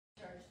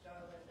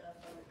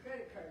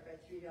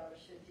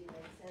$3.50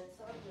 makes sense.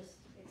 So I'm just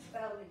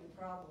expounding the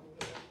problem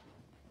here.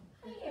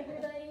 Hi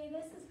everybody,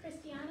 this is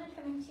Christiana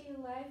coming to you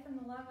live from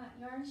the Longmont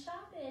Yarn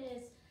Shop. It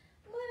is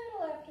a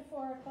little after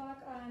 4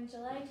 o'clock on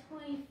July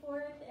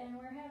 24th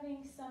and we're having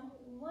some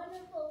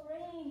wonderful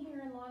rain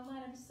here in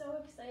Longmont. I'm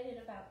so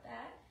excited about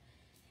that.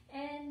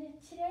 And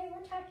today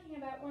we're talking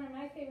about one of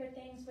my favorite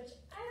things, which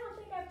I don't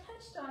think I've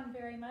touched on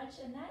very much,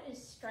 and that is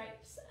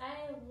stripes.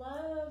 I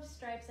love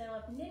stripes. I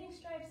love knitting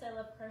stripes. I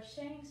love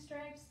crocheting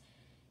stripes.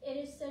 It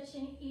is such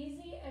an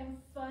easy and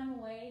fun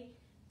way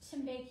to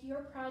make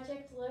your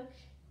project look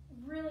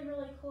really,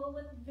 really cool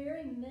with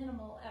very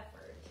minimal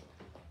effort.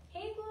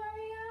 Hey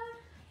Gloria,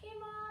 hey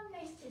Mom,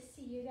 nice to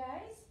see you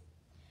guys.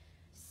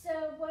 So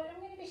what I'm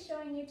going to be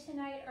showing you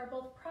tonight are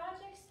both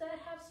projects that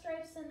have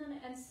stripes in them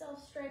and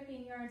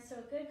self-striping yarn, so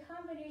a good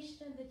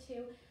combination of the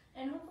two,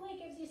 and hopefully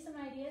it gives you some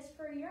ideas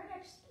for your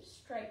next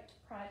striped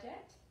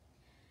project.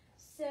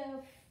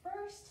 So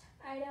first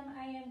item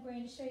I am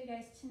going to show you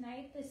guys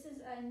tonight, this is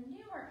a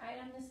newer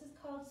item. This is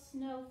called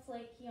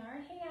Snowflake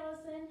yarn. Hey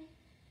Allison.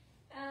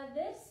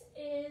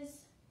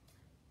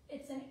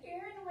 It's an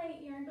Aran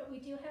weight yarn, but we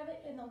do have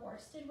it in the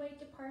worsted weight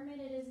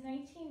department. It is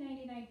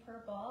 $19.99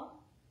 per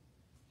ball.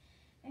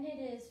 And it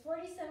is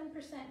 47%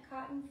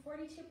 cotton,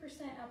 42%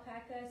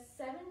 alpaca,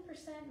 7%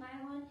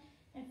 nylon,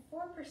 and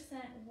 4%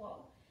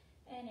 wool.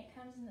 And it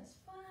comes in this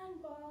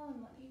fun ball,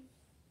 and let me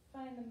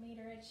find the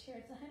meterage here.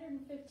 It's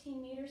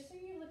 115 meters, so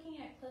you're looking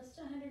at close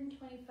to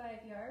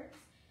 125 yards.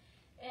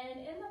 And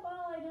in the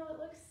ball, I know it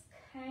looks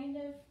kind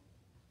of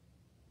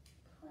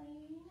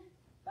plain,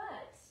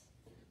 but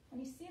when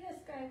you see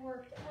this guy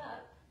worked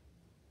up,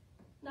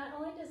 not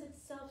only does it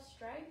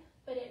self-stripe,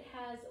 but it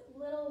has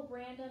little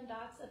random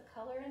dots of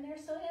color in there,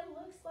 so it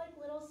looks like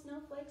little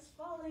snowflakes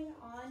falling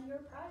on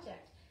your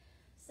project.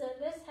 So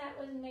this hat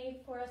was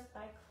made for us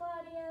by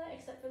Claudia,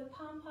 except for the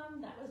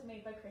pom-pom, that was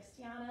made by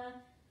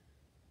Christiana.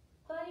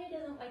 Claudia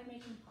doesn't like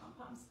making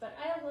pom-poms, but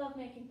I love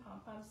making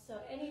pom-poms,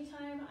 so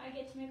anytime I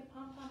get to make a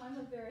pom-pom, I'm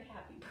a very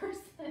happy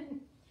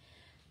person.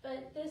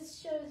 But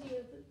this shows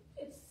you,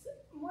 it's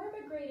more of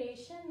a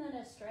gradation than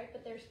a stripe,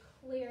 but there's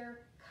clear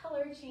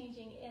color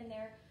changing in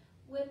there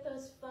with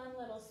those fun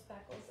little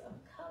speckles of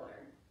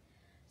color.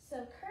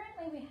 So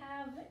currently we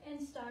have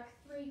in stock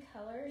 3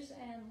 colors,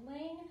 and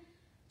Lang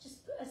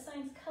just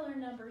assigns color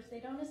numbers.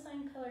 They don't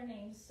assign color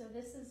names. So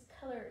this is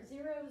color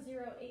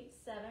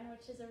 0087,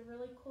 which is a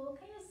really cool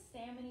kind of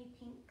salmony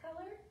pink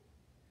color.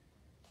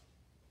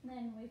 And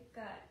then we've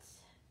got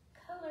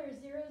color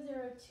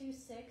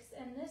 0026,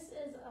 and this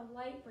is a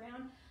light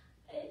brown.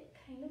 It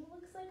kind of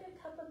looks like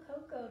a cup of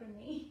cocoa to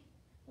me,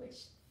 which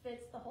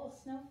fits the whole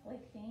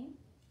snowflake theme.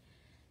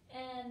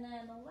 And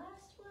then the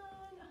last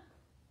one,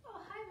 oh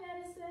hi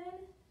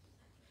Madison.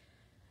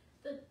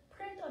 The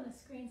print on the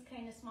screen's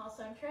kind of small,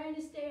 so I'm trying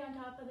to stay on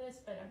top of this,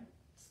 but I'm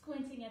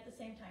squinting at the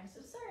same time, so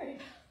sorry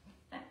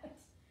about that.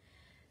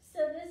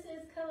 So this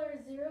is color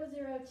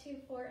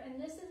 0024,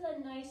 and this is a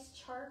nice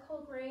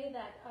charcoal gray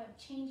that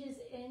changes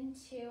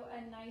into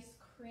a nice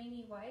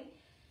creamy white.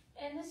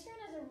 And this yarn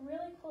has a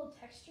really cool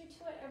texture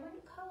to it. I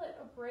wouldn't call it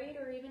a braid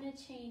or even a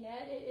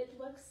chainette. It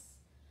looks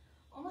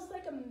almost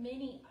like a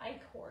mini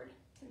I-cord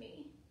to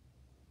me.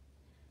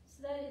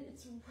 So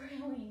it's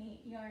really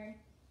neat yarn.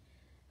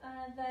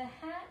 The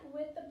hat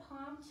with the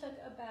pom took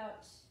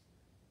about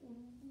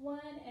 1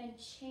 and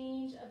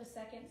change of a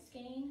second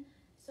skein,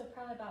 so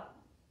probably about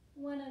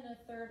 1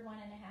 1/3, 1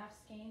 1/2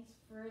 skeins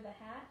for the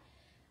hat.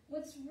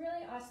 What's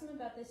really awesome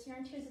about this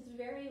yarn too is it's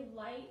very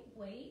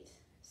lightweight,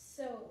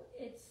 so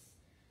it's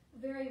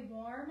very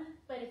warm,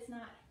 but it's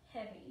not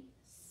heavy.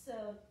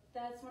 So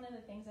that's one of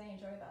the things I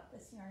enjoy about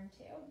this yarn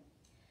too.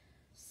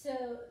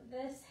 So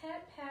this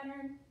hat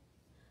pattern,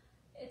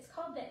 it's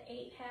called the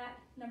 8 hat,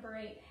 number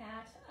 8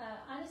 hat.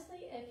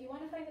 Honestly, if you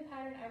want to find the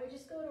pattern, I would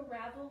just go to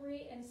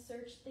Ravelry and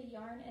search the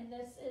yarn, and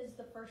this is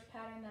the first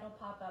pattern that'll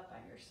pop up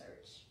on your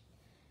search.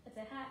 It's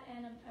a hat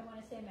and I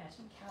want to say a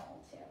matching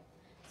cowl too.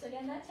 So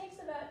again, that takes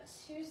about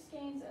 2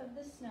 skeins of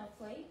the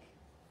snowflake,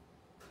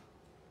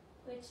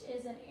 which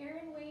is an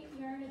Aran weight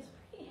yarn. It's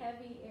pretty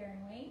heavy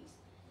Aran weight,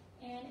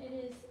 and it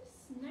is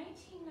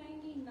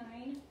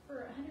 $19.99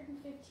 for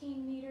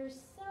 115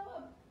 meters, so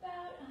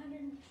about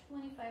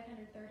 125,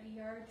 130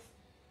 yards.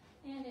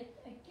 And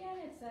again,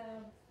 it's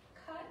a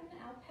cotton,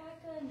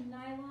 alpaca,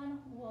 nylon,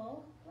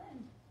 wool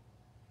blend.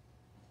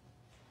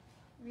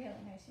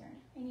 Really nice yarn.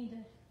 I need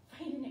to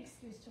find an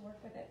excuse to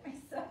work with it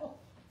myself.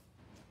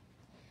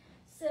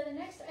 So the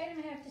next item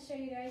I have to show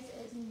you guys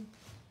is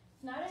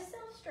not a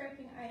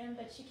self-striping item,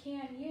 but you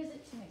can use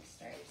it to make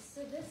stripes.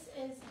 So this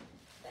is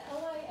the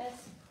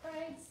LIS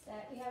Pride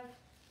set. We have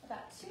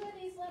about 2 of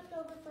these left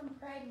over from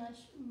Pride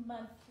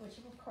Month, which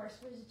of course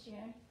was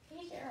June.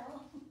 Hey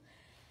Cheryl.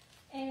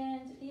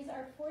 And these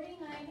are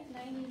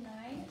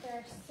 $49.99. There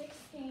are 6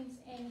 skeins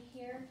in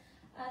here.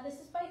 This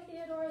is by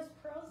Theodora's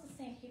Pearls, the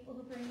same people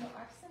who bring the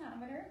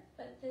oxynometer,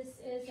 but this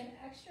is an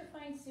extra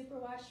fine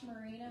superwash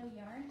merino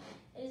yarn.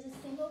 It is a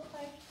single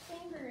ply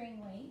fingering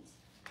weight,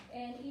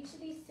 And each of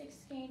these 6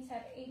 skeins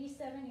have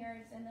 87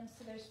 yards in them,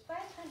 so there's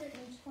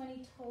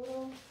 520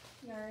 total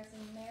yards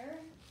in there.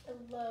 I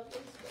love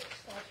these rich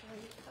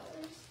saturated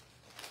colors.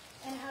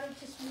 And out of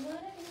just one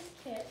of these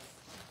kits,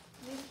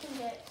 you can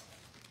get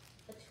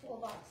the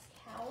toolbox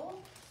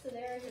cowl. So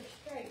there are your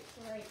stripes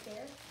right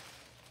there.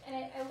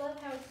 And I love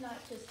how it's not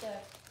just a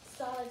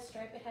solid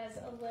stripe, it has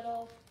a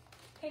little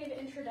kind of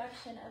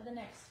introduction of the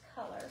next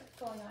color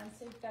going on.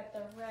 So you've got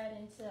the red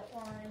into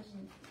orange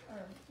and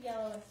or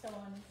yellow and so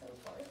on and so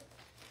forth.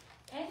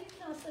 And you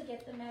can also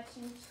get the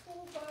matching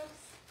toolbox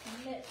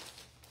mitts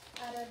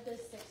out of the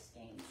 6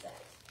 skein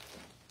set.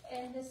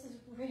 And this is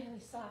really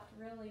soft,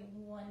 really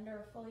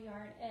wonderful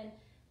yarn. And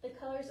the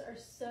colors are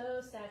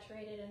so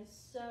saturated and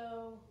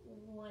so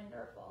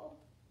wonderful.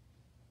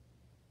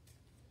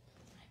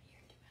 I'm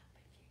here to help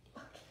if you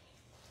do. Okay.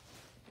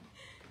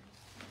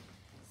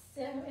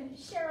 So, and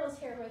Cheryl's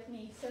here with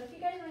me. So if you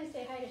guys want to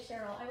say hi to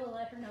Cheryl, I will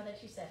let her know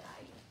that you said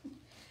hi.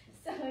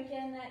 So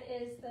again, that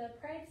is the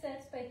Pride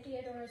Sets by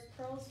Theodora's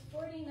Pearls,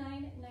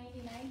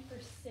 $49.99 for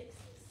 6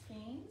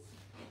 skeins.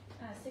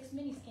 6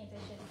 mini skeins, I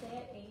should say,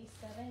 at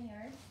 87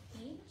 yards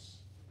each.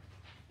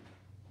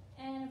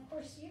 And of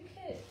course, you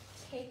could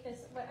take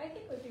this. What I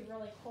think would be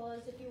really cool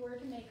is if you were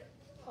to make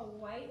a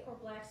white or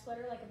black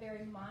sweater, like a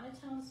very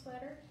monotone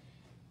sweater,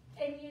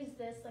 and use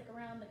this like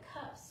around the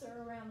cuffs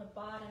or around the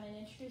bottom and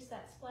introduce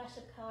that splash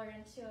of color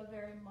into a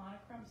very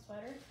monochrome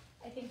sweater.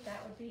 I think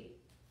that would be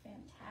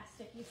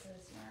fantastic use of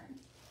this yarn.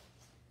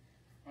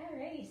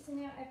 Alrighty, so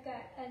now I've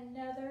got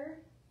another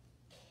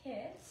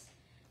kit.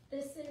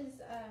 This is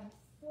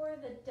for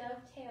the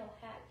dovetail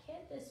hat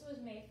kit. This was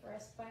made for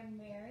us by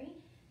Mary,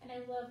 and I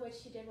love what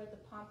she did with the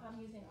pom-pom,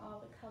 using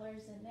all the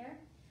colors in there.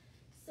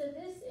 So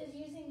this is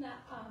using the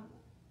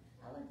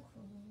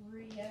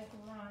Alegria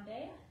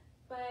Grande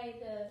by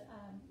the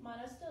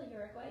Monostil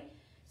Uruguay.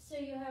 So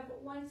you have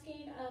 1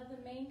 skein of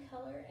the main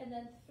color and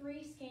then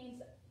 3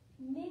 skeins,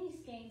 mini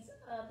skeins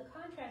of the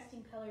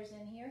contrasting colors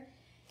in here.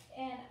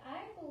 And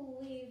I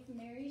believe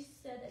Mary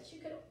said that you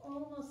could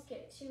almost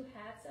get 2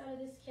 hats out of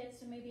this kit,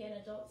 so maybe an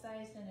adult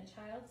size and a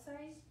child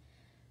size.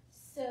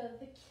 So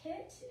the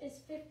kit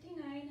is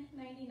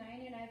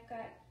 $59.99, and I've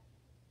got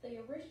the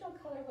original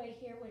colorway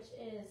here, which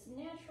is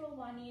Natural,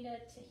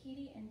 Juanita,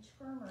 Tahiti, and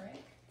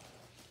Turmeric.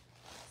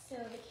 So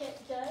the kit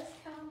does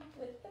come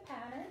with the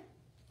pattern.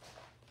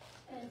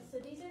 And so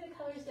these are the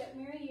colors that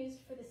Mary used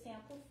for the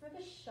sample for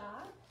the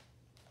shop.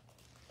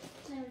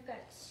 And then we've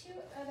got 2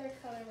 other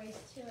colorways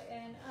too.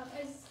 And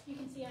as you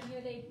can see on here,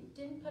 they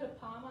didn't put a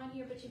pom on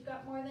here, but you've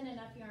got more than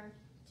enough yarn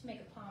to make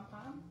a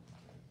pom-pom.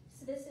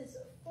 So this is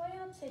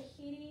Foil,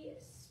 Tahiti,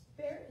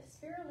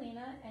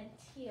 Spirulina, and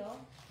Teal.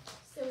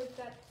 So we've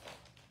got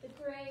the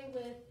gray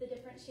with the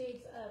different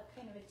shades of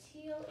kind of a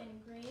teal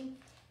and green.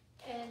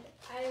 And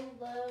I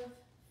love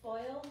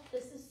foil.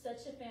 This is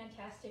such a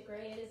fantastic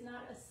gray. It is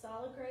not a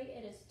solid gray,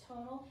 it is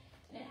tonal,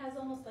 and it has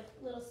almost like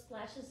little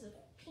splashes of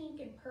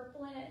pink and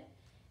purple in it.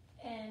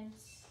 And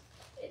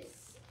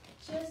it's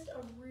just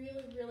a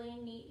really, really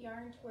neat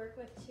yarn to work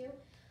with too.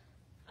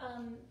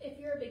 If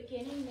you're a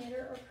beginning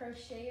knitter or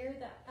crocheter,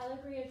 the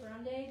Alegria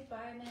Grande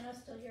by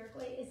Monostil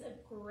Uruguay is a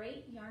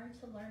great yarn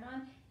to learn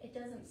on. It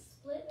doesn't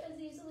split as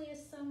easily as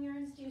some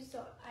yarns do,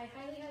 so I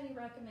highly, highly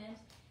recommend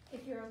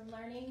if you're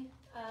learning.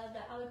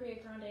 The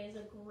Alegria Grande is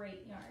a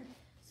great yarn.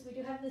 So we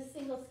do have the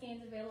single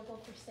skeins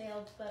available for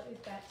sale, but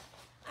we've got,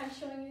 I'm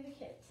showing you the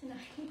kit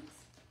tonight.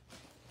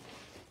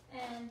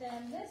 And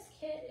then this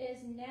kit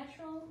is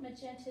Natural,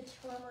 Magenta,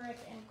 Turmeric,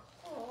 and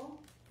Coal.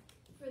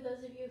 For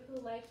those of you who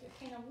like your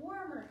kind of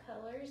warmer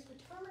colors, the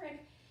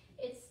turmeric,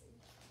 it's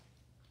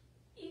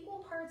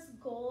equal parts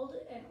gold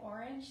and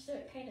orange, so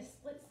it kind of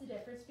splits the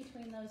difference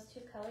between those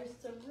 2 colors.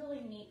 It's a really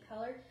neat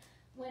color.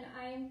 When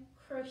I'm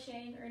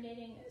crocheting or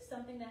knitting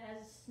something that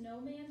has a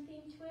snowman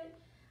theme to it,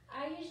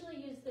 I usually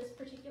use this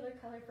particular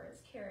color for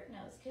its carrot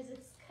nose because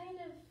it's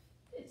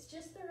it's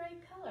just the right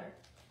color.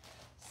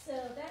 So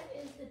that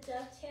is the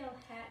Dovetail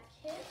Hat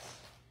Kit,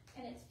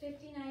 and it's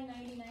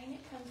 $59.99.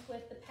 It comes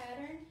with the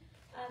pattern,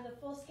 the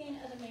full skein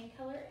of the main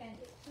color, and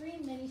 3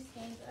 mini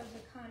skeins of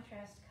the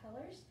contrast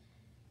colors.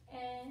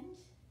 And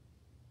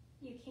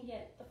you can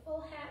get the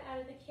full hat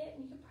out of the kit,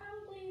 and you can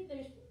probably,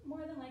 there's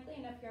more than likely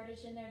enough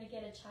yardage in there to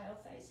get a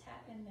child-sized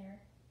hat in there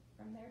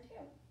from there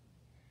too.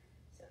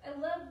 So I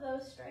love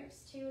those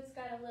stripes too. It's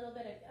got a little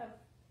bit of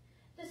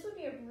this would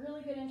be a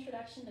really good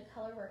introduction to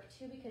color work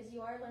too, because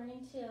you are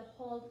learning to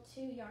hold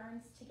 2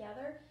 yarns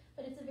together,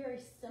 but it's a very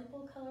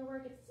simple color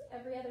work. It's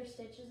every other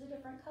stitch is a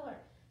different color.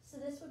 So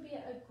this would be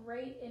a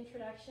great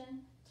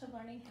introduction to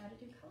learning how to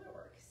do color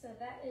work. So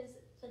that is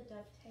the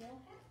Dovetail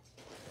Hat.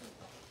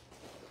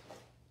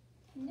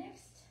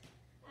 Next,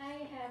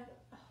 I have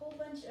a whole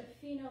bunch of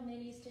Fino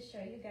Minis to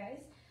show you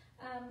guys.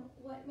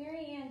 What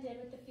Mary Ann did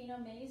with the Fino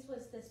Minis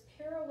was this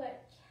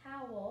pirouette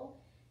cowl,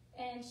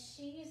 and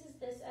she uses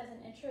this as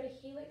an intro to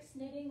helix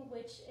knitting,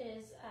 which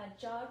is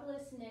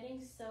jogless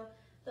knitting. So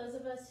those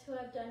of us who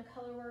have done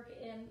color work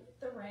in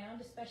the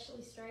round,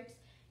 especially stripes,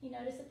 you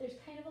notice that there's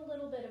kind of a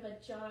little bit of a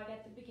jog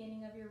at the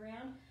beginning of your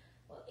round.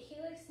 Well,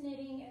 helix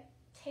knitting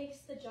takes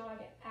the jog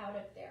out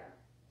of there.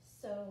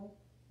 So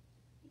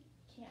you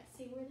can't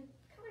see where the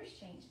colors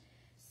change.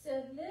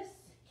 So this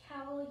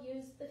cowl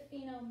used the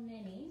Fino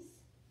Minis.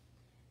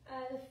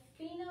 The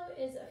Fino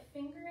is a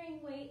fingering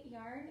weight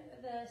yarn.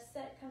 The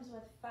set comes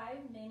with 5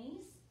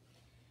 minis,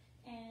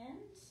 and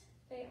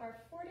they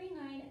are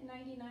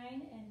 $49.99,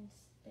 and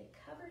they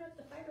covered up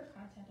the fiber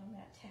content on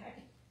that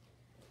tag.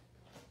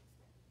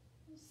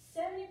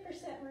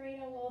 70%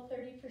 merino wool,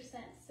 30%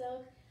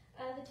 silk.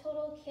 The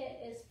total kit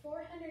is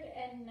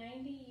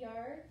 490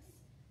 yards,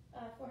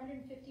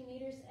 450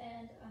 meters,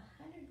 and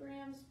 100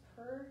 grams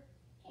per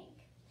ink.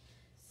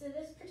 So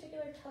this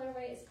particular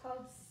colorway is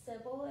called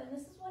Sybil, and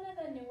this is one of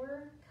the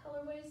newer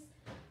colorways.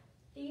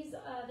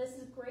 This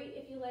is great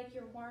if you like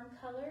your warm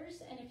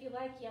colors, and if you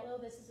like yellow,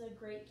 this is a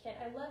great kit.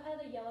 I love how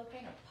the yellow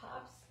kind of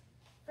pops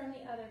from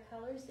the other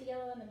colors, the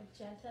yellow and the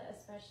magenta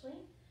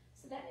especially.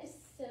 So that is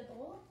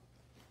Sybil.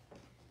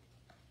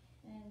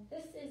 And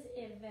this is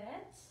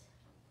Yvette.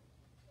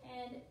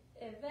 And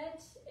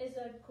Yvette is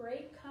a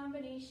great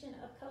combination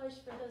of colors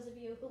for those of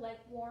you who like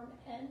warm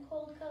and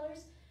cold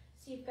colors.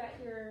 So you've got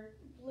your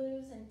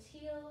blues and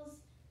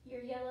teals,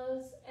 your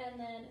yellows, and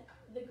then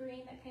the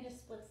green that kind of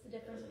splits the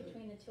difference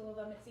between the two of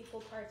them. It's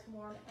equal parts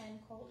warm and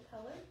cold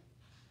color.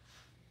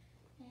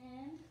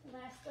 And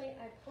lastly,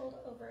 I pulled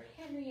over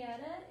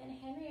Henrietta, and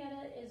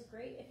Henrietta is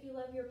great if you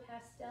love your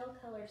pastel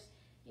colors.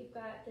 You've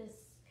got this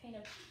kind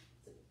of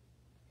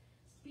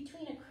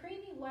between a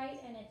creamy white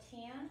and a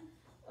tan,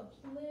 a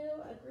blue,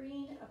 a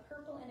green, a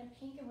purple, and a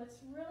pink. And what's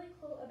really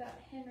cool about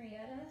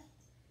Henrietta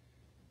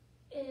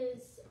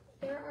is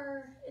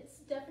it's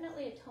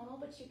definitely a tonal,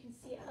 but you can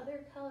see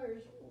other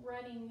colors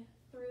running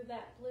through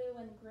that blue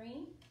and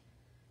green.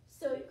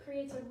 So it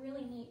creates a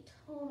really neat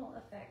tonal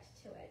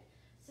effect to it.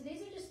 So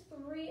these are just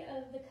 3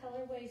 of the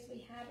colorways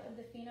we have of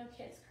the Fino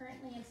kits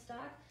currently in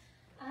stock.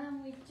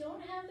 We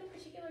don't have the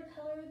particular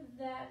color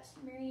that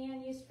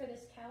Marianne used for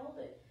this cowl,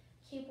 but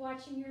keep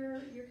watching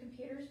your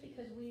computers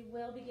because we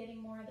will be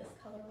getting more of this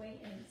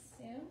colorway in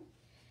soon.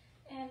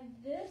 And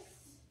this,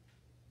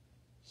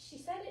 she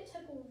said it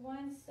took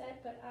 1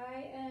 set, but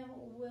I am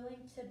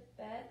willing to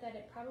bet that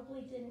it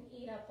probably didn't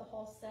eat up the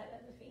whole set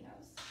of the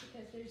Finos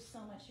because there's so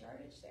much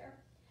yardage there.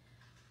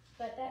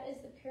 But that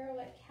is the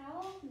Pirouette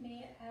cowl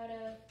made out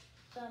of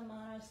the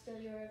Mono Steel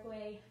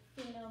Uruguay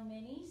Fino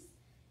Minis.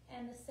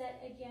 And the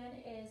set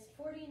again is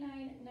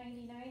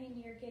 $49.99,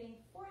 and you're getting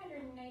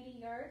 490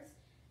 yards.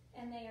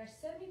 And they are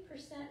 70%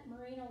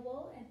 merino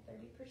wool and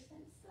 30%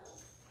 silk.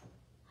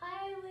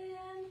 Hi,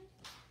 Lynn.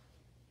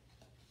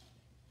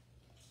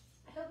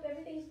 I hope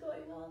everything's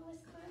going well in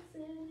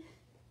Wisconsin.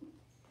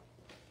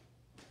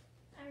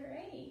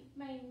 Alrighty,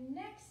 my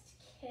next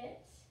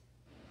kit.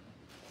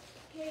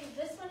 Okay,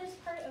 this one is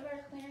part of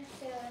our clearance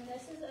sale, and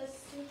this is a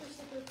super,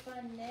 super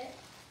fun knit.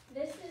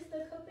 This is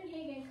the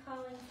Copenhagen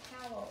Calling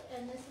Cowl,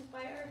 and this is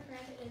by our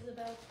friend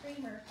Isabel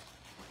Kramer.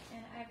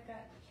 And I've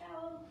got the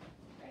cowl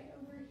right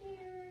over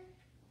here.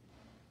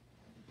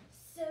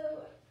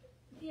 So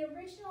the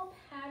original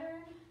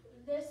pattern,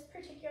 this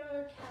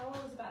particular cowl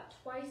is about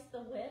twice the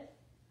width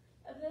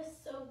of this.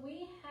 So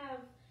we have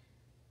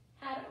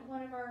had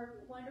one of our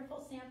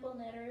wonderful sample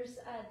knitters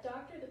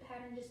doctor the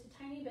pattern just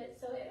a tiny bit,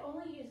 so it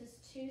only uses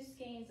 2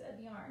 skeins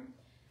of yarn.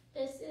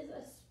 This is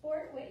a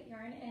sport weight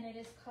yarn, and it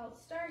is called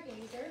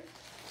Stargazer,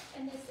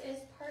 and this is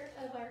part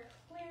of our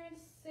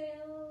clearance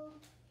sale.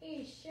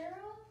 Hey,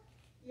 Cheryl?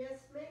 Yes,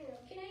 ma'am.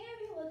 Can I have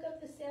you look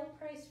up the sale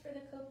price for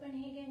the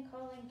Copenhagen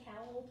Calling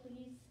Cowl,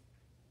 please?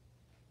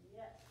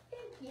 Yes.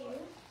 Thank you.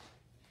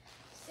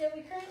 So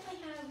we currently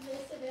have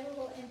this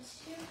available in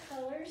 2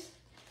 colors,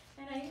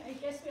 and I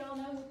guess we all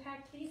know who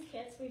packed these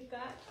kits. We've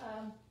got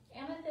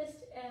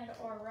Amethyst and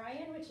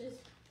Orion, which is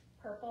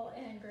purple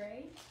and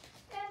gray,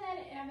 and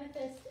then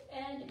Amethyst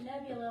and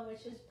Nebula,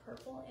 which is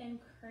purple and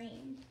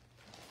cream.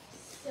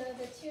 So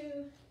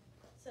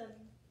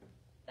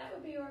that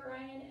would be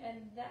Orion,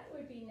 and that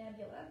would be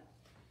Nebula.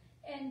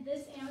 And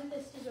this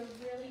Amethyst is a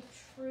really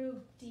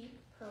true deep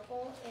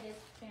purple. It is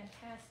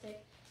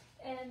fantastic.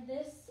 And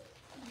this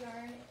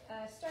yarn,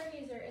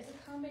 Stargazer, is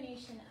a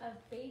combination of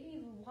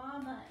baby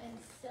llama and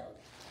silk.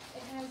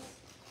 It has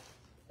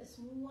this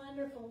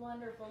wonderful,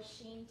 wonderful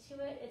sheen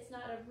to it. It's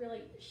not a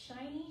really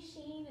shiny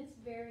sheen. It's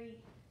very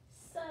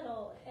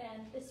subtle,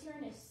 and this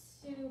yarn is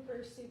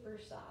super, super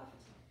soft.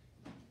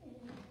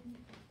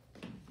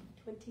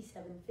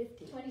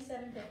 $27.50.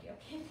 $27.50.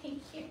 Okay,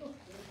 thank you.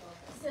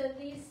 So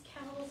these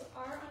cowls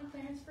are on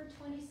clearance for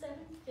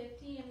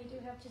 $27.50, and we do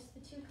have just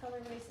the 2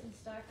 colorways in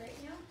stock right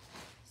now.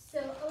 So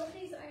all of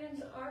these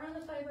items are on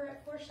the Fiber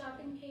at 4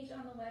 shopping page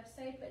on the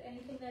website, but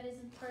anything that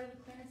isn't part of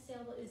the clearance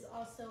sale is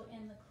also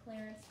in the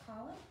clearance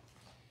column.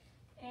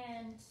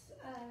 And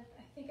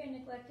I think I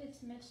neglected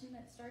to mention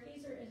that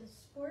Stargazer is a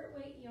sport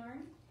weight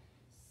yarn.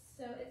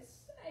 So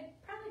I'd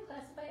probably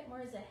classify it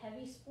more as a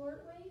heavy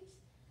sport weight,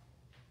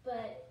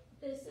 but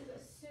this is a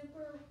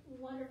super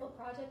wonderful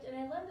project. And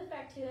I love the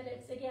fact too that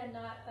it's, again,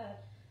 not a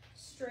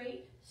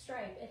straight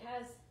stripe. It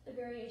has the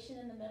variation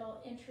in the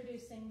middle,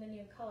 introducing the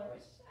new color,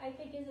 which I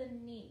think is a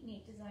neat,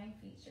 neat design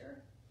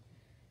feature.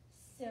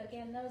 So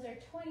again, those are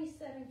 $27.50,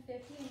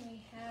 and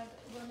we have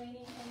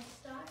remaining in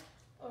stock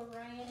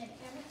Orion and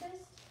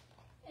Amethyst,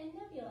 and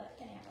Nebula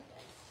and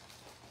Amethyst.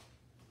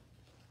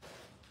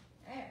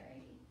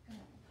 Alrighty, I'm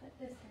gonna put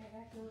this guy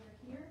back over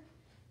here.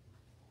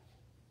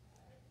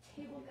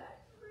 Table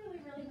got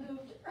really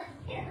moved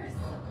earlier,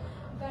 so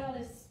I've got all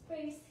this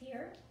space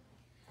here.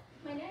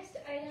 My next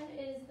item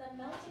is the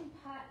melting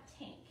pot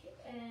tank,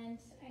 and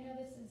I know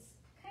this is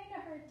kind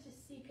of hard to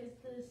see because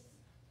this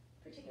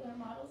particular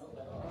model is a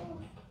little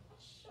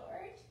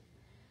short,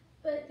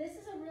 but this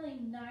is a really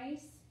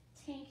nice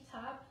tank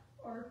top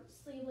or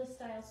sleeveless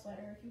style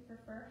sweater if you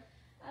prefer.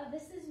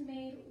 This is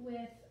made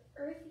with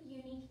Earth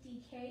Unique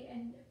DK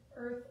and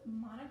Earth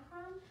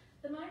Monochrome.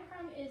 The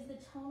monochrome is the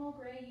tonal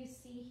gray you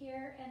see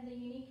here, and the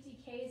Unique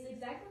DK is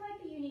exactly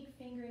like the Unique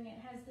fingering. It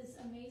has this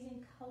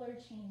amazing color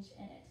change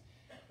in it.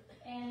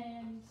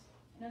 And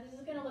I know this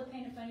is going to look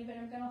kind of funny, but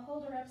I'm going to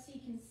hold her up so you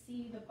can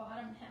see the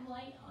bottom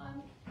hemline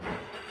on.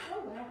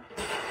 Oh, wow.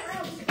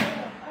 Oh,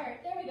 all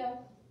right, there we go.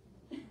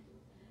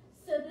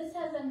 So this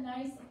has a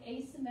nice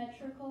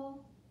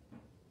asymmetrical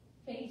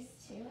base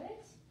to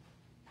it.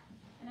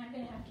 And I'm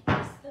going to have to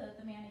press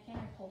the mannequin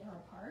and pull her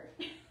apart.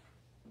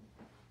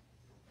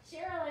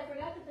 Cheryl, I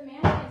forgot that the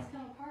mannequins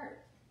come apart.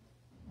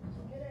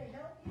 Did I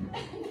help you?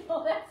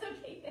 No, that's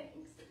okay,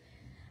 thanks.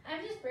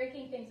 I'm just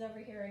breaking things over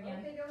here again.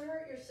 Okay, don't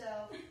hurt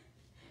yourself.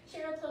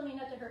 Cheryl told me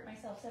not to hurt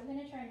myself, so I'm going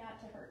to try not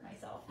to hurt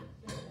myself.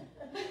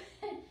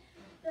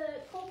 The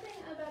cool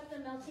thing about the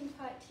melting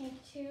pot tank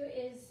too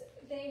is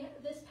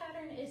this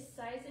pattern is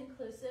size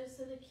inclusive,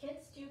 so the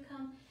kits do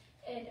come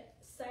in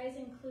size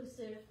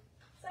inclusive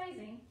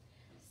sizing.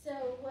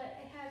 So what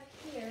I have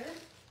here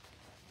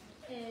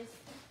is,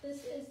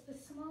 this is the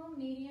small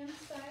medium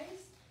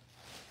size,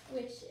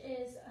 which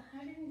is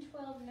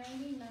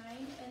 $112.99,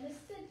 and this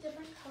is a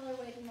different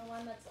colorway than the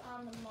one that's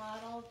on the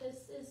model.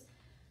 This is,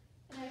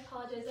 and I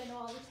apologize, I know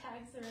all the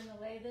tags are in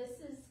the way. This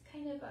is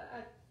kind of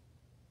a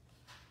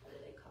what do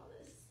they call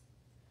this?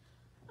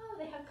 Oh,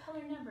 they have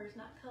color numbers,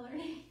 not color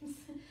names.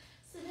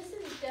 So this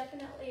is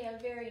definitely a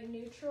very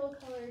neutral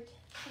colored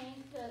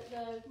tank.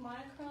 The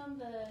monochrome,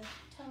 the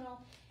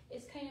tonal,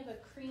 is kind of a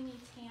creamy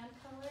tan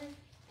color,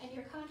 and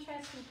your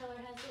contrasting color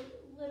has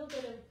a little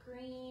bit of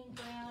green,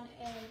 brown,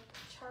 and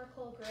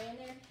charcoal gray in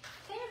there.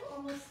 Kind of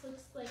almost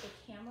looks like a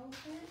camel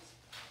print.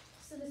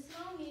 So the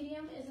small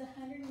medium is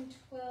 $112.99,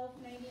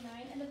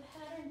 and the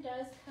pattern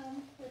does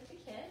come with the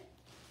kit.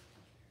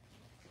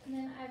 And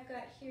then I've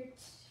got here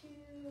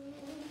two.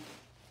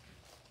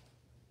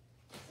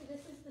 So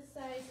this is the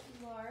size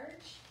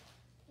large,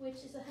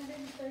 which is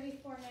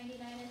 $134.99,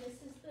 and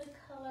this is the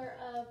color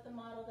of the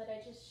model that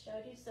I just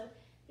showed you. So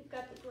you've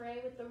got the gray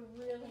with the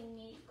really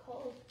neat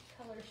cold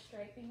color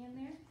striping in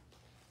there.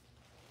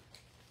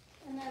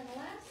 And then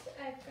last,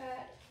 I've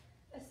got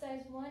a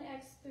size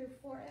 1X through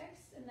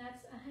 4X, and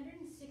that's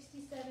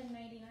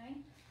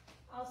 $167.99,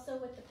 also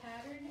with the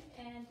pattern.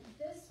 And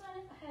this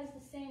one has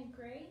the same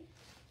gray,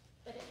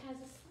 but it has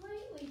a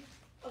slightly,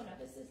 oh no,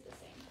 this is the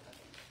same.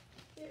 Okay.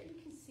 There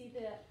you can see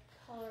the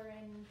color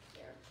in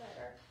there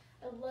better.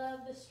 I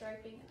love the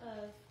striping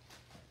of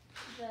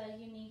the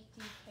Unique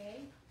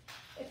DK.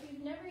 If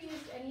you've never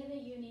used any of the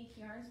Unique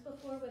yarns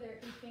before, whether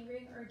it be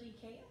fingering or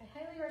DK, I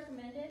highly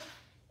recommend it.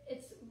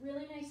 It's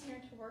really nice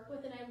yarn to work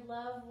with, and I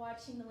love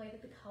watching the way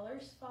that the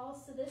colors fall.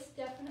 So this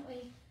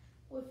definitely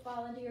would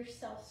fall into your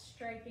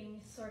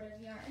self-striping sort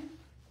of yarn.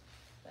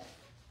 But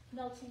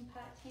melting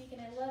pot tank,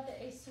 and I love the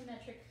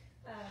asymmetric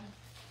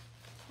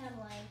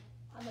hemline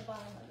on the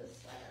bottom of the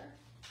sweater.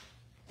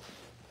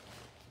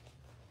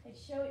 I'd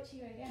show it to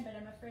you again, but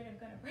I'm afraid I'm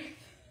going to break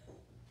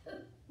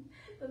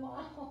the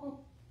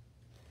model.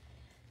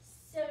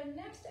 So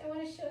next I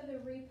want to show the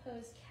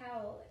Repose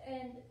cowl,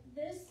 and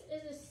this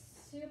is a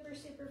super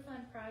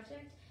fun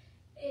project.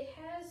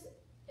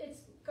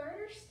 It's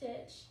garter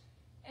stitch,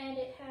 and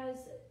it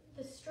has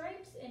the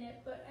stripes in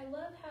it, but I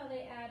love how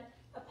they add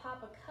a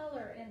pop of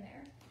color in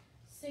there.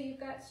 So you've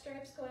got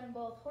stripes going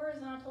both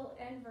horizontal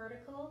and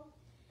vertical,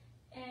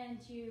 and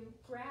you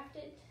graft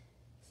it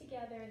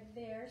together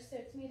there, so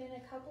it's made in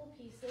a couple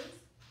pieces.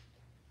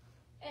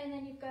 And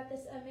then you've got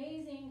this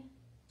amazing,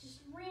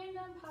 just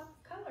random pop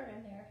of color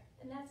in there,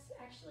 and that's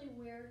actually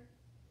where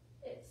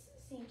it's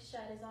seamed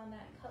shut, is on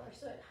that color.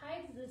 So it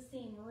hides the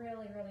seam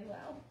really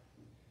well.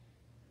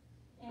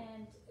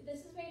 And this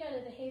is made out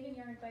of the Haven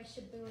yarn by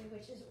Shibui,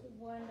 which is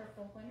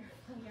wonderful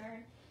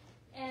yarn.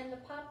 And the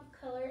pop of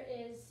color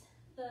is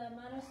the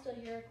Monostil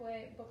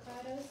Uruguay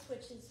Bocados,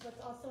 which is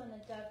what's also in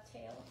the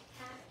Dovetail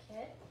hat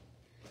kit.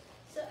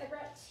 So I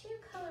brought two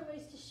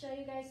colorways to show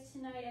you guys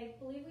tonight. I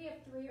believe we have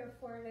 3 or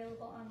 4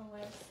 available on the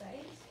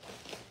website.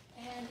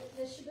 And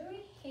the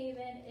Shibui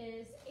Haven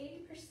is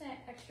 80%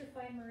 extra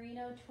fine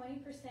merino, 20%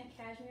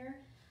 cashmere.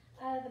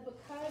 The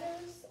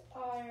Bocados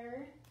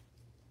are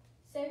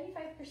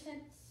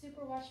 75%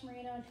 superwash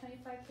merino and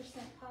 25%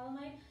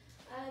 polyamide.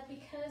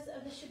 Because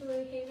of the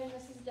Shibui Haven,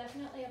 this is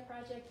definitely a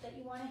project that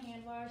you want to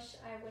hand wash.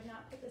 I would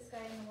not put this guy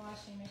in the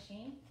washing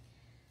machine.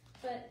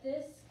 But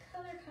this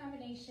color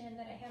combination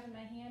that I have in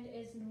my hand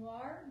is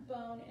Noir,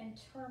 Bone, and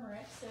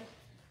Turmeric. So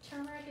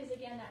Turmeric is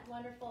again that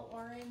wonderful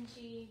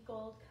orangey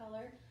gold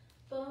color.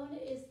 Bone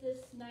is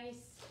this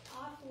nice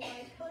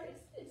off-white color.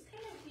 It's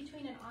kind of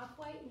between an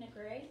off-white and a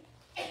gray.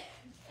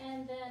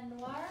 And then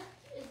Noir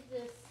is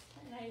this,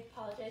 and I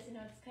apologize, I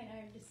know it's kind of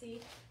hard to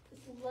see,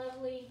 this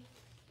lovely,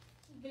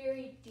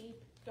 very deep,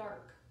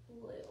 dark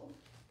blue.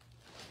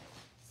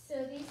 So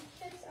these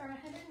kits are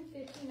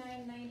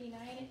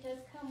 $159.99. It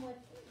does come with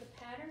the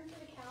pattern for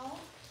the cowl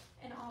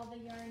and all the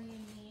yarn you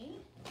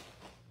need.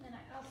 And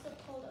I also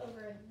pulled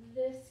over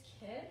this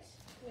kit,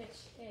 which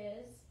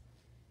is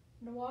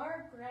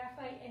Noir,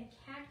 Graphite, and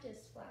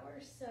Cactus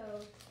Flowers.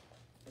 So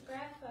the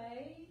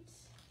graphite,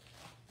 it's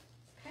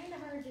kind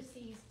of hard to see.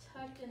 He's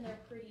tucked in there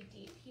pretty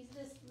deep. He's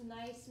this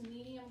nice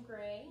medium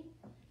gray.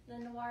 The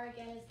Noir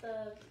again is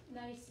the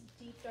nice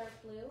deep dark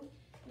blue.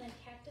 And then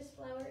Cactus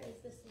Flower is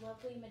this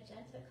lovely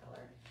magenta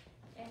color.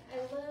 And I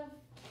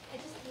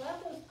just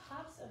love those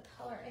pops of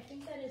color. I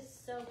think that is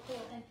so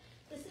cool. And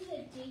this is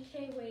a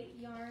DK weight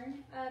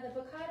yarn. The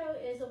Bocado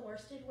is a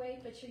worsted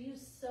weight, but you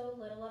use so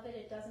little of it,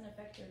 it doesn't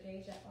affect your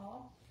gauge at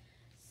all.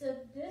 So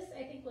this,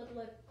 I think, would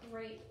look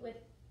great with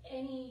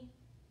any,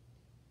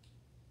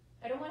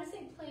 I don't want to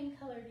say plain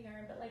colored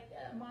yarn, but like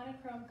a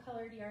monochrome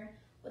colored yarn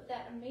with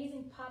that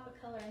amazing pop of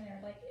color in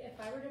there. Like if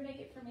I were to make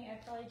it for me,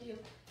 I'd probably do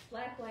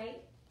black,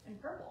 white, and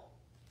purple.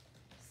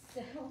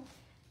 So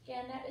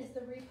again, that is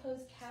the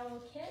Repose Cowl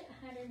Kit,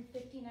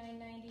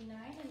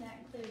 $159.99, and that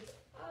includes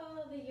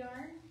all the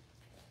yarn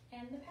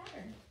and the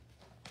pattern.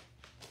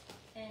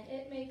 And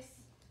it makes,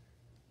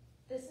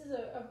 this is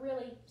a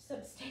really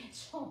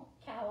substantial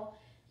cowl.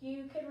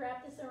 You could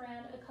wrap this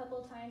around a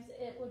couple times.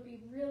 It would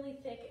be really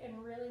thick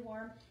and really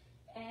warm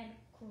and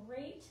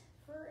great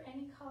for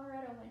any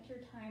Colorado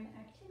wintertime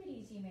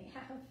activities you may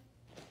have.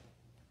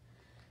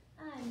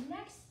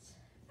 Next,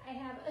 I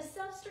have a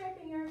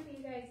self-striping yarn for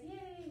you guys,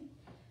 yay!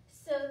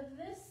 So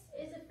this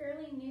is a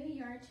fairly new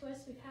yarn to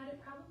us. We've had it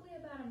probably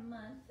about a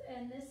month,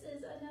 and this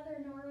is another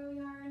Noro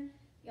yarn.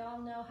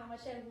 Y'all know how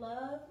much I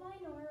love my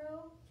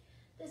Noro.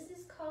 This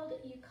is called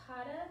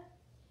Yukata,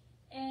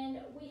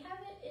 and we have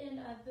it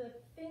in the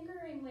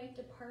fingering weight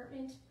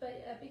department,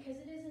 but because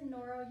it is a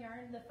Noro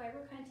yarn, the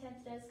fiber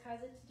content does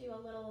cause it to do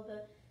a little of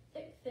the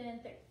thick,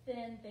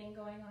 thin thing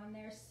going on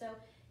there. So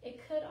it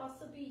could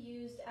also be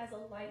used as a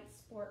light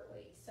sport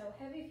weight. So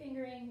heavy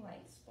fingering,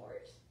 light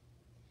sport.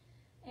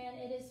 And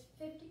it is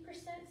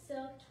 50%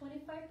 silk,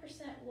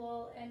 25%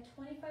 wool, and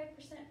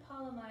 25%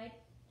 polyamide.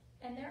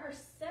 And there are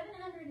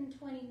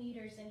 720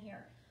 meters in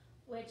here,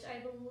 which I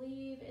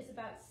believe is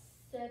about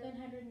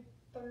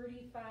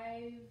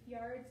 735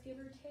 yards, give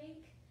or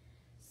take.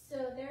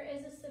 So there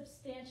is a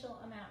substantial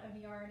amount of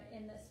yarn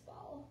in this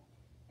ball.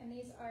 And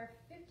these are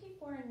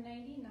 $54.99,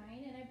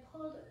 and I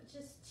pulled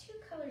just two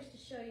colors to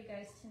show you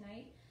guys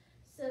tonight.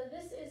 So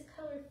this is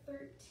color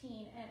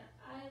 13, and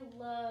I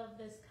love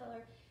this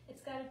color.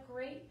 It's got a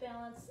great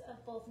balance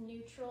of both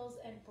neutrals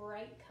and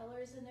bright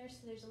colors in there.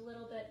 So there's a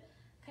little bit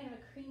kind of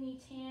a creamy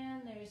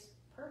tan. There's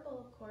purple,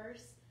 of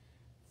course.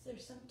 So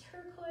there's some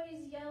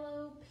turquoise,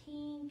 yellow,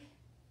 pink.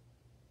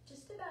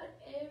 Just about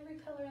every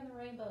color on the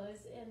rainbow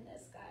is in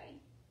this guy.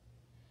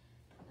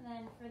 And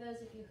then for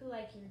those of you who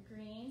like your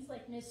greens,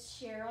 like Miss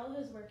Cheryl,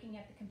 who's working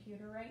at the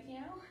computer right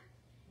now,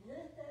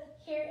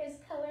 here is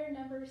color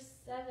number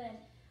 7.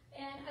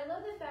 And I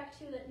love the fact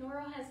too that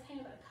Noro has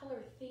kind of a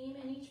color theme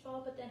in each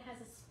ball, but then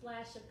has a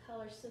splash of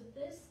color. So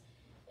this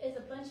is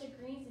a bunch of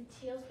greens and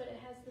teals, but it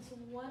has this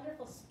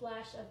wonderful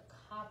splash of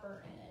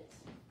copper in it.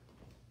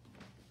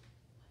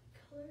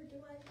 What color do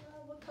I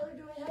love? What color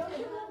do I have? Don't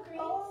you love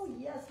greens? Oh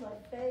yes, my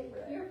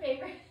favorite. Your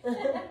favorite.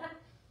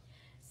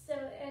 So,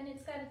 and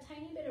it's got a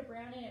tiny bit of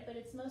brown in it, but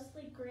it's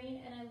mostly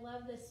green, and I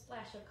love this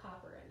splash of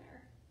copper in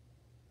there.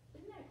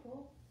 Isn't that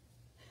cool?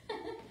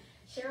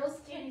 Cheryl's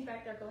standing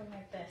back there going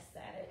my best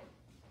at it.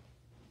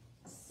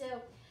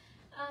 So,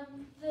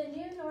 the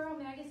new Noro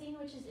magazine,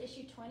 which is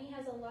issue 20,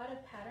 has a lot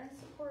of pattern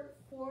support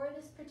for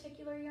this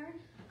particular yarn,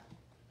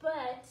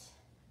 but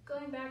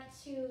going back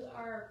to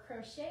our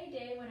crochet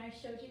day when I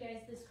showed you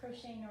guys this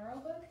crochet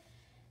Noro book,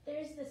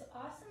 there's this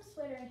awesome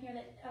sweater in here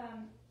that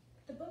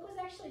the book was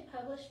actually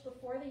published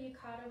before the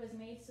yukata was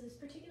made, so this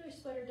particular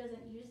sweater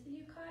doesn't use the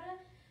yukata,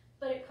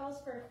 but it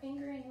calls for a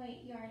fingering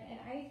weight yarn, and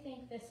I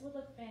think this would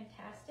look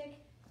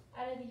fantastic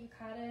out of the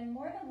yukata, and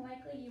more than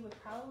likely you would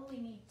probably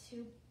need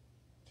two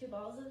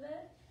balls of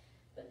it.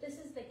 But this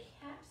is the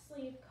cap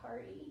sleeve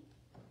cardi,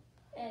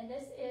 and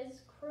this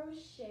is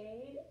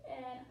crocheted,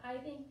 and I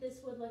think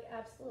this would look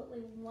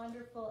absolutely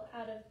wonderful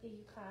out of the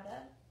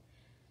yukata.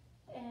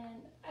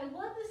 And I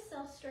love the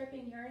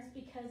self-striping yarns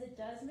because it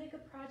does make a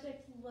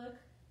project look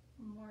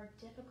more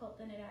difficult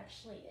than it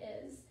actually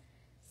is.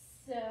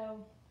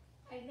 So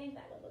I think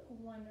that would look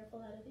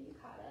wonderful out of the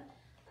yukata.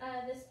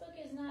 This book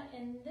is not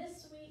in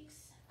this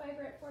week's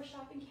Fiber at 4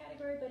 shopping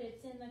category, but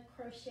it's in the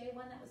crochet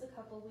one that was a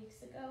couple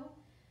weeks ago.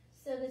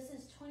 So this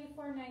is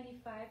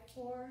 $24.95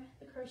 for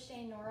the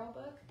Crochet Noro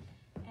book,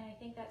 and I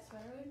think that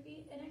sweater would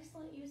be an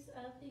excellent use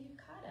of the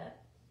yukata.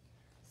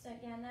 So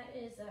again, that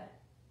is a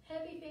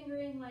heavy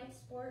fingering light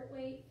sport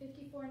weight,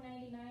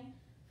 $54.99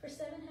 for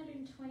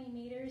 720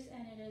 meters,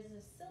 and it is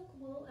a silk,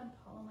 wool, and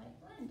polyamide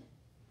blend.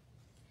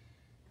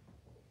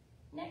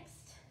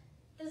 Next,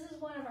 this is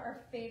one of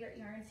our favorite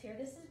yarns here.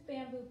 This is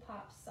Bamboo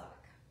Pop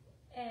Sock,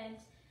 and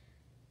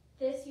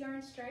this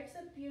yarn stripes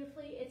up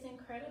beautifully. It's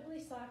incredibly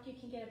soft. You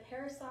can get a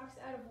pair of socks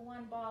out of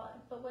one ball,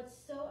 but what's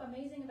so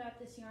amazing about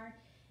this yarn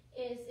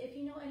is if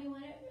you know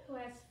anyone who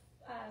has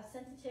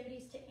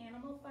sensitivities to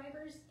animal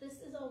fibers,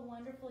 this is a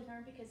wonderful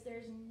yarn because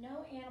there's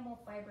no animal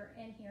fiber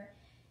in here.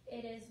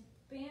 It is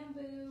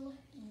bamboo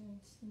and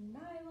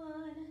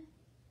nylon.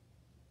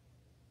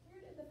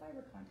 Where did the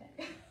fiber content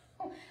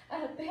go?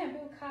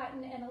 Bamboo,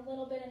 cotton, and a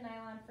little bit of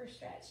nylon for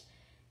stretch.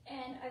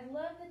 And I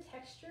love the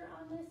texture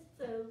on this.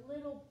 It's a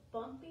little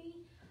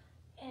bumpy,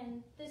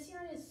 and this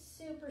yarn is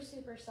super,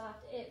 super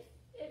soft. It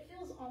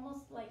feels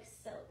almost like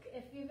silk.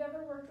 If you've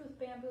ever worked with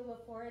bamboo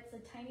before, it's a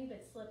tiny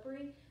bit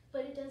slippery,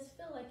 but it does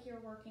feel like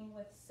you're working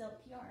with silk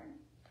yarn.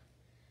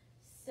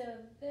 So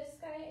this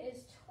guy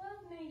is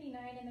 $12.99,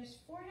 and there's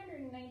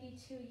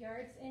 492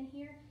 yards in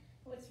here.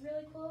 What's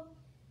really cool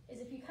is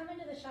if you come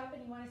into the shop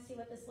and you want to see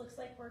what this looks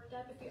like worked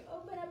up, if you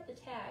open up the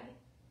tag,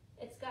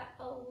 it's got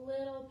a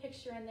little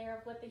picture in there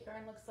of what the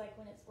yarn looks like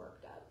when it's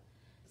worked up.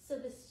 So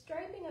the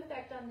striping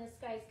effect on this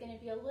guy is going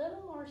to be a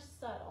little more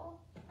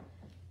subtle,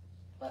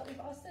 but we've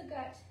also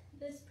got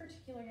this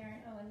particular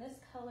yarn. Oh, and this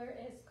color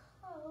is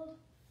called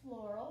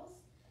Florals,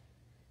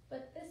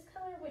 but this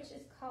color, which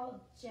is called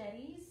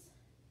Jetties,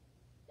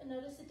 you'll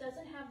notice it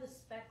doesn't have the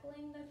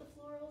speckling that the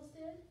Florals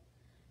did.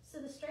 So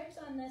the stripes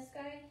on this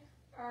guy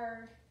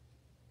are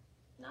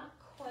not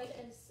quite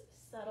as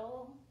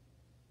subtle.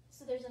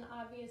 So there's an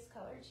obvious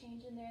color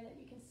change in there that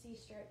you can see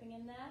striping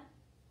in that.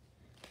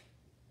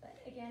 But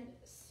again,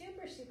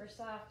 super, super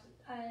soft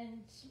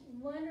and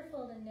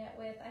wonderful to knit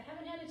with. I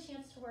haven't had a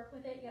chance to work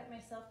with it yet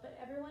myself, but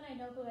everyone I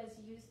know who has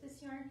used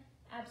this yarn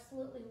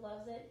absolutely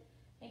loves it.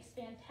 Makes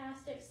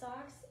fantastic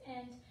socks,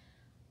 and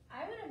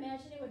I would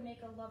imagine it would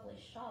make a lovely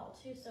shawl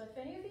too. So if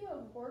any of you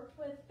have worked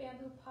with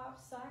Bamboo Pop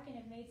Sock and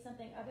have made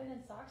something other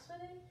than socks with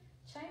it,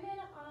 chime in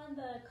on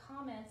the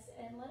comments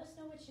and let us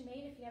know what you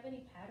made if you have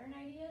any pattern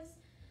ideas.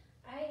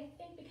 I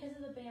think because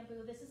of the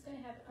bamboo, this is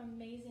going to have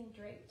amazing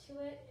drape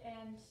to it,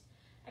 and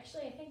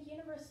actually I think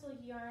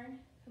Universal Yarn,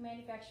 who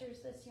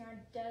manufactures this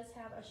yarn, does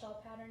have a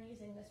shawl pattern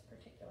using this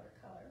particular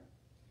color.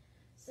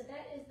 So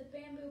that is the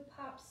Bamboo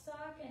Pop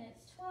Sock, and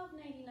it's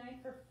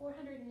 $12.99 for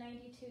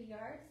 492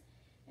 yards,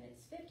 and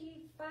it's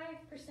 55%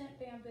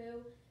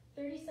 bamboo,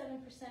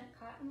 37%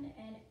 cotton,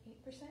 and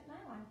 8%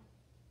 nylon.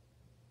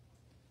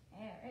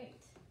 All right.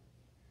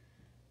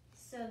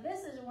 So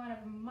this is one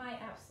of my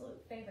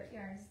absolute favorite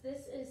yarns.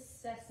 This is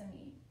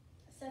Sesame.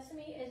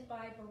 Sesame is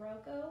by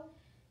Barocco.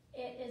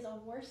 It is a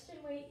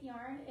worsted weight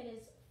yarn. It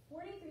is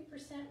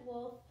 43%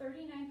 wool,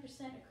 39%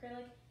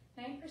 acrylic,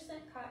 9%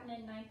 cotton,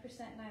 and 9%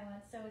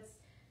 nylon. So it's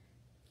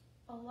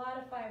a lot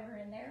of fiber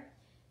in there.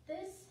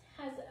 This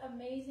has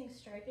amazing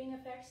striping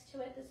effects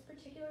to it. This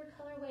particular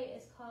colorway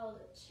is called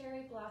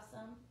Cherry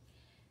Blossom,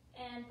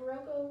 and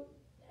Barocco,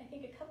 I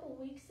think a couple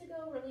weeks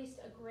ago, released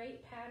a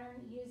great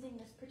pattern using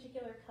this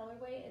particular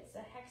colorway. It's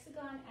a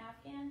hexagon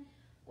afghan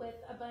with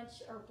a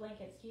bunch, or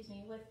blanket, excuse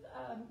me, with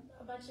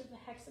a bunch of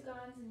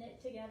hexagons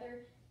knit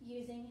together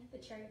using the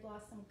Cherry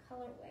Blossom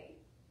colorway.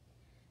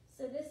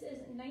 So this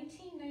is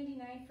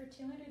 $19.99 for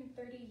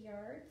 230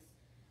 yards.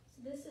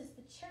 So this is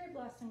the Cherry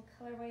Blossom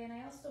colorway, and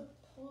I also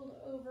pulled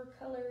over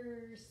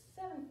color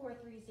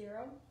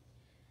 7430.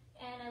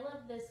 And I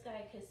love this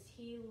guy because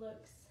he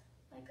looks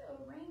like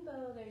a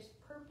rainbow. There's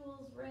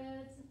purples,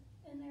 reds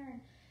in there,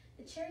 and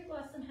the Cherry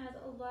Blossom has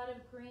a lot of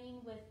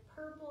green with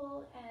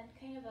purple and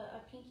kind of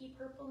a pinky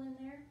purple in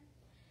there.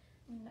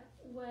 And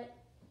what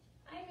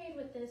I made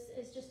with this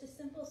is just a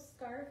simple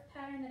scarf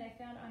pattern that I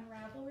found on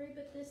Ravelry,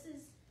 but this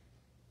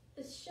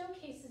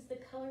showcases the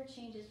color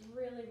changes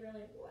really,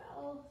 really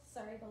well.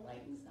 Sorry, the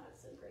lighting's not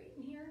so great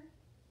in here.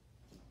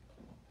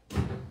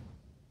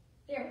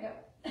 There we go.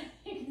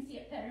 You can see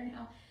it better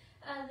now.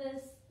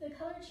 The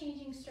color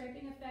changing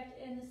striping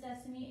effect in the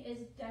Sesame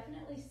is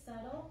definitely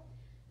subtle,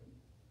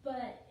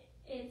 but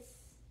it's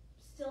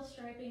still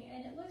striping,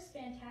 and it looks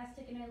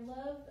fantastic, and I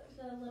love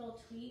the little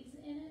tweeds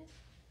in it.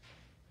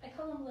 I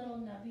call them little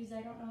nubbies.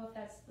 I don't know if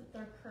that's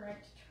the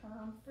correct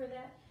term for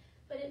that,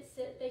 but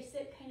they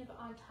sit kind of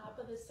on top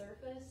of the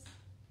surface,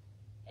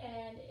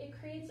 and it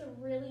creates a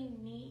really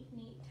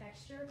neat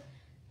texture.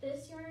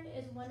 This yarn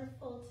is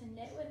wonderful to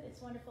knit with,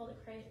 it's wonderful to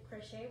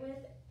crochet with,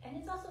 and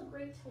it's also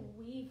great to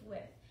weave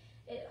with.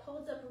 It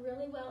holds up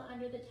really well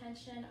under the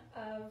tension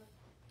of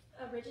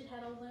a rigid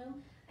heddle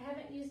loom. I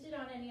haven't used it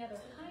on any other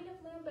kind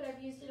of loom, but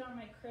I've used it on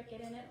my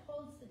Cricut, and it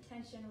holds the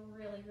tension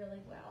really,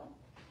 really well.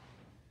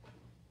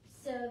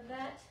 So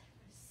that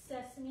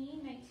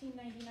Sesame,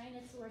 $19.99,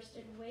 it's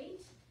worsted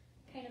weight,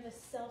 kind of a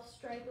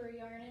self-striper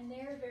yarn in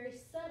there, very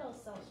subtle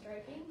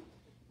self-striping,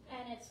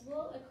 and it's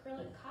wool,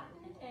 acrylic,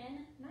 cotton,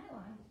 and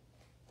nylon.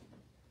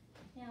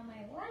 Now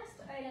my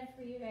last item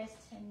for you guys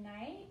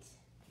tonight,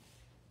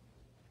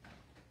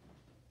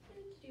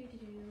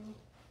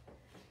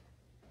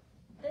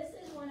 this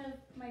is one of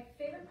my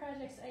favorite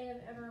projects I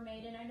have ever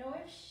made, and I know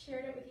I've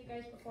shared it with you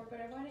guys before,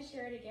 but I want to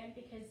share it again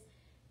because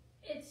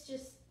it's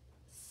just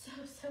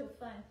so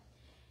fun.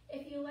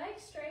 If you like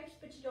stripes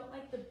but you don't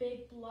like the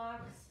big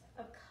blocks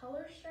of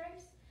color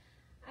stripes,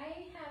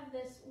 I have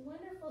this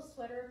wonderful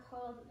sweater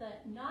called the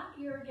Not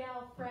Your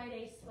Gal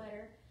Friday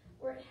sweater,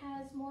 where it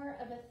has more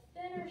of a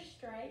thinner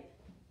stripe.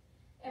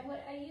 And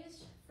what I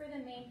used for the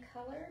main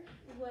color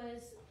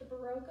was the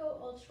Barocco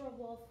Ultra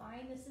Wool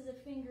Fine. This is a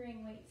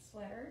fingering weight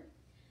sweater.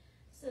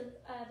 So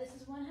this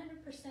is 100%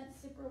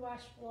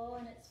 superwash wool,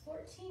 and it's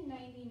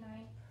 $14.99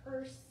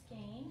 per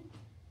skein.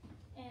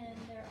 And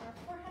there are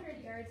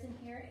 400 yards in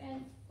here.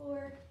 And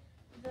for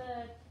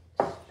the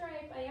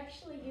stripe, I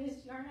actually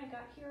used yarn I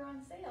got here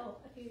on sale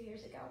a few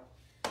years ago.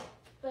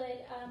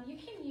 But you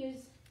can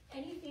use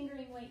any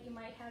fingering weight you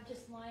might have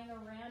just lying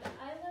around.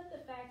 I love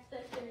the fact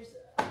that there's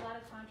a lot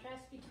of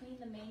contrast between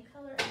the main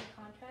color and the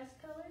contrast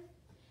color.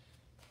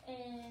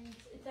 And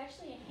it's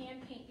actually a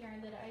hand paint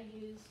yarn that I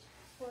used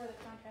for the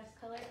contrast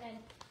color. And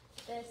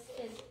this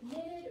is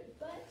knitted,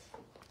 but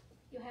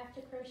you have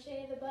to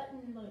crochet the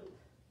button loop.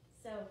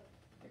 So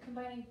you're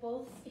combining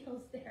both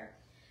skills there.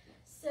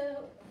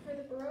 So for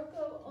the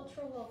Barocco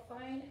Ultra Wool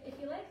Fine, if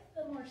you like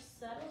the more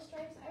subtle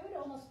stripes, I would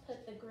almost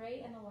put the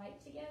gray and the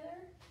white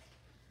together.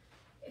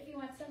 If you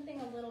want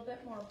something a little bit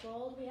more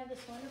bold, we have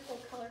this wonderful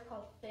color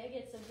called Fig.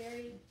 It's a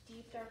very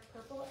deep dark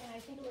purple, and I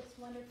think it looks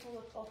wonderful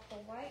with both the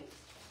white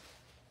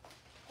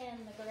and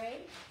the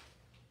gray.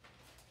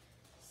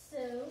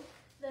 So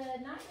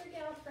the Not Your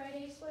Gal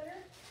Friday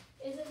sweater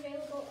is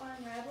available on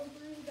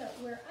Ravelry, but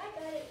where I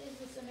got it is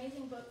this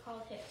amazing book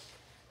called Hitch.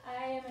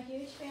 I am a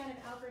huge fan of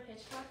Alfred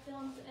Hitchcock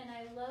films, and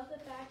I love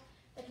the fact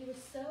that he was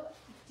so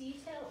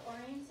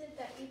detail-oriented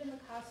that even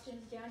the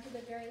costumes, down to the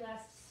very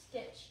last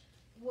stitch,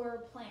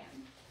 were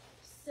planned.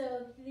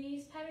 So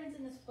these patterns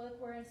in this book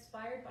were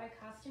inspired by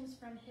costumes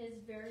from his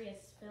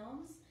various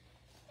films,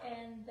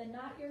 and the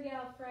Not Your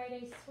Gal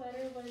Friday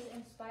sweater was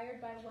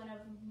inspired by one of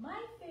my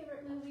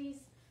favorite movies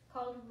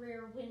called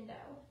Rear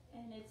Window,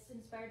 and it's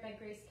inspired by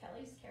Grace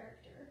Kelly's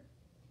character,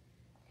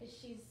 because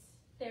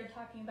they're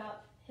talking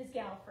about his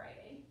Gal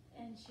Friday,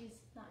 and she's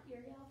not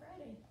your Gal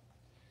Friday.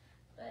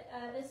 But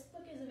this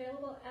book is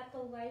available at the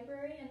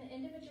library, and the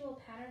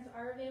individual patterns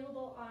are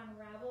available on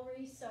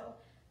Ravelry, so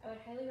I would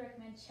highly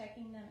recommend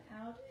checking them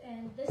out.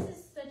 And this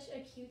is such a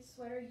cute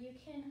sweater.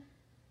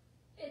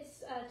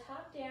 It's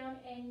top down,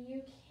 and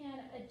you can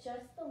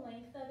adjust the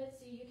length of it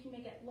so you can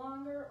make it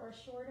longer or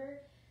shorter.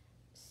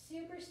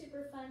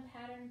 Super fun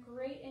pattern.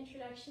 Great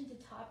introduction to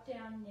top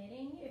down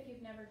knitting if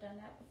you've never done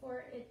that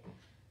before.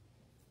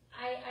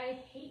 I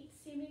hate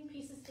seaming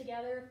pieces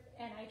together,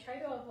 and I try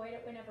to avoid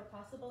it whenever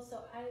possible. So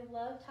I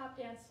love top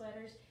down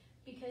sweaters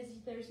because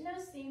there's no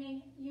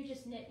seaming. You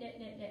just knit.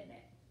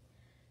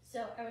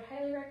 So I would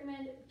highly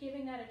recommend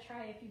giving that a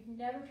try if you've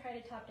never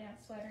tried a top-down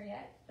sweater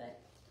yet.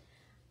 But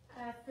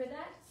for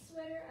that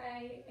sweater,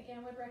 I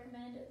again would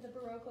recommend the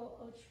Barocco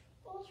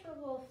Ultra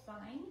Wool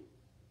Fine.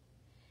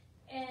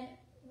 And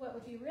what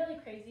would be really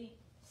crazy,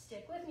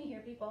 stick with me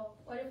here, people.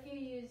 What if you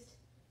used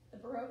the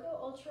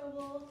Barocco Ultra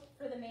Wool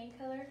for the main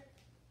color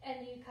and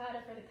the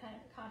Yukata for the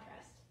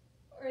contrast,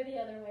 or the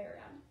other way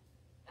around?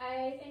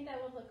 I think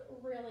that would look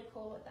really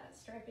cool with that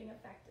striping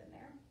effect in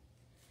there.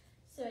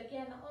 So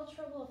again, the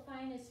Ultra Wool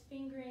Fine is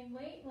fingering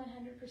weight,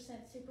 100%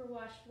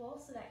 superwash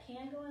wool, so that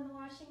can go in the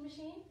washing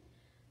machine.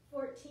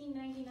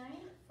 $14.99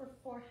 for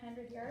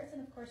 400 yards,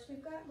 and of course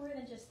we've got more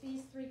than just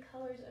these three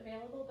colors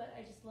available, but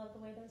I just love the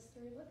way those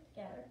three look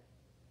together.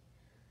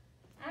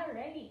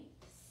 Alrighty,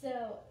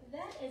 so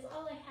that is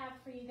all I have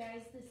for you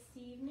guys this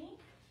evening,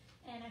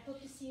 and I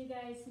hope to see you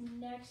guys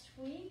next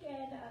week.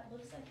 And it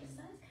looks like the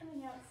sun's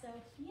coming out, so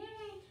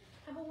yay!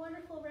 Have a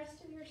wonderful rest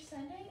of your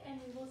Sunday,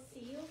 and we will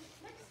see you